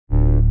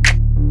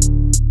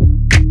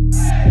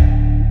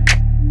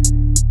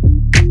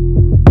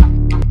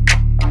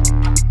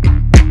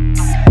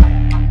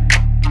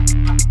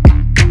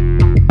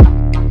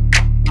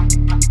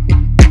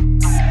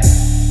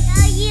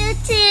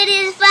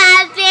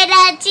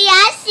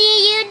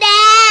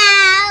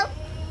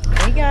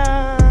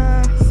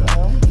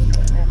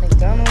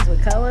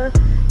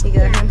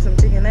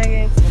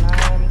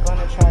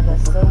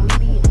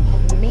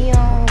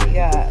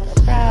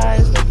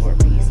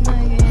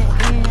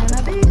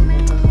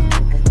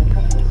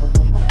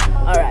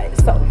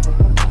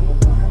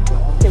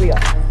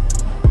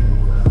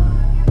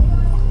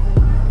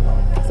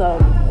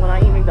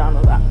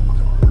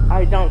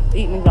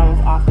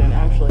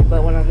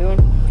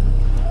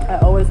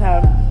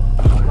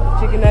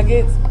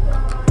nuggets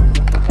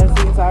and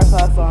sweet and sour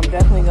sauce, so I'm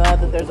definitely glad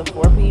that there's a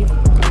 4-piece.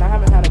 And I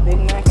haven't had a Big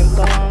Mac in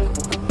so long,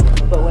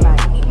 but when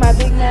I eat my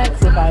Big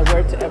Macs, if I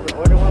were to ever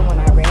order one, when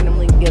I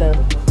randomly get a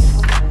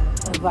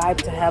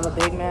vibe to have a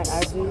Big Mac, I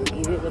do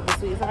eat it with the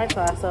sweet and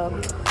sour sauce.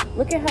 So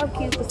look at how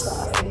cute the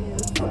sauce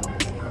is.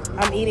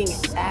 I'm eating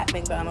it at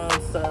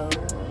McDonald's, so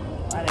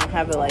I didn't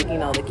have it like, you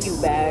know, the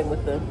cute bag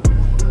with the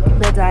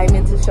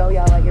diamond to show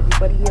y'all like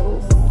everybody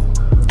else.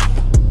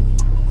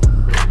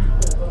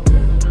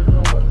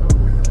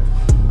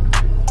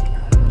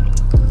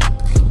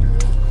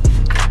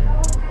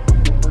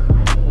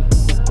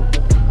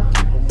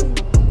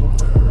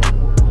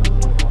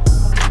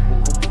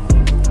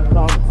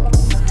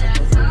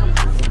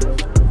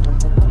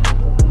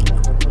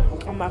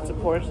 I'm about to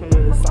pour some of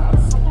the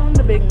sauce on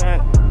the Big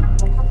Mac.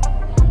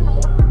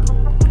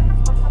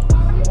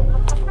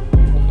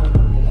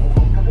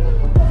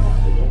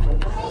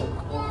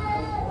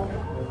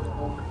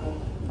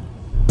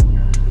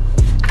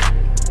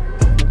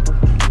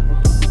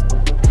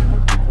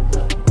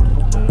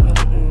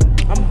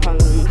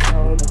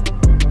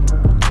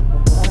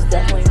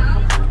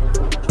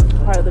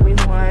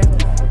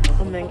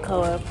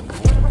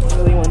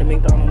 Really wanted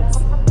McDonald's,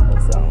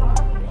 so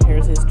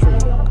here's his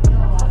treat.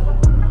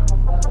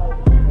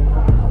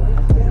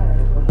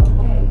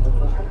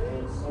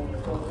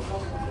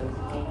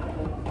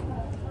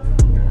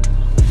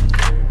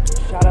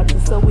 Shout out to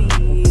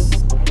Saweetie.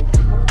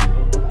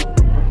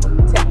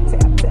 Tap,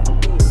 tap, tap.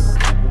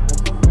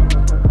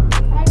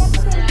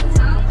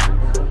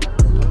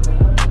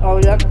 Oh,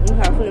 yep, you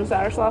have sweet and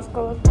sour sauce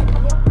color?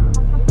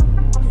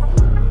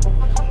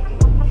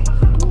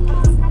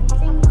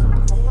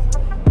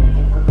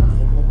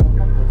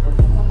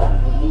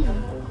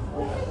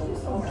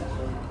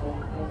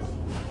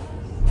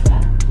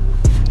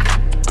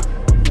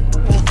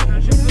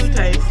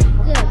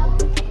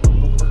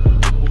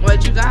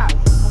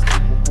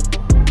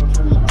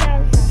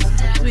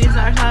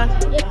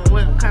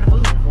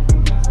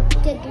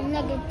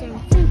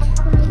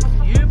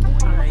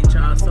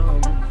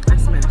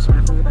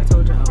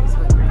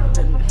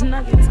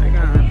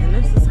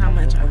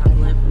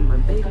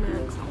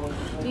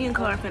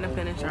 Finna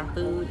finish our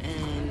food,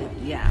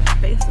 and yeah,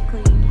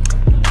 basically,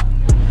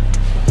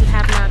 if you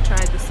have not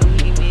tried the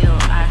Saweetie Meal,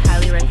 I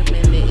highly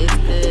recommend it. It's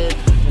good.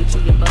 Get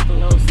you your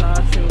buffalo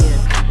sauce and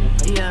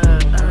your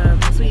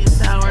sweet and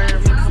sour.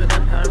 Mix it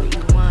up however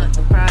you want.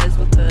 The fries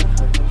with the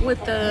put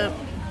the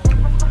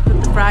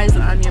fries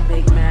on your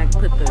Big Mac.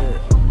 Put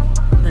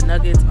the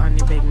nuggets on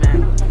your Big Mac.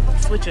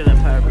 Switch it up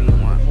however you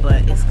want,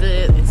 but it's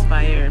good. It's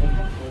fire,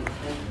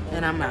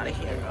 and I'm out of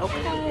here.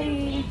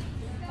 Okay.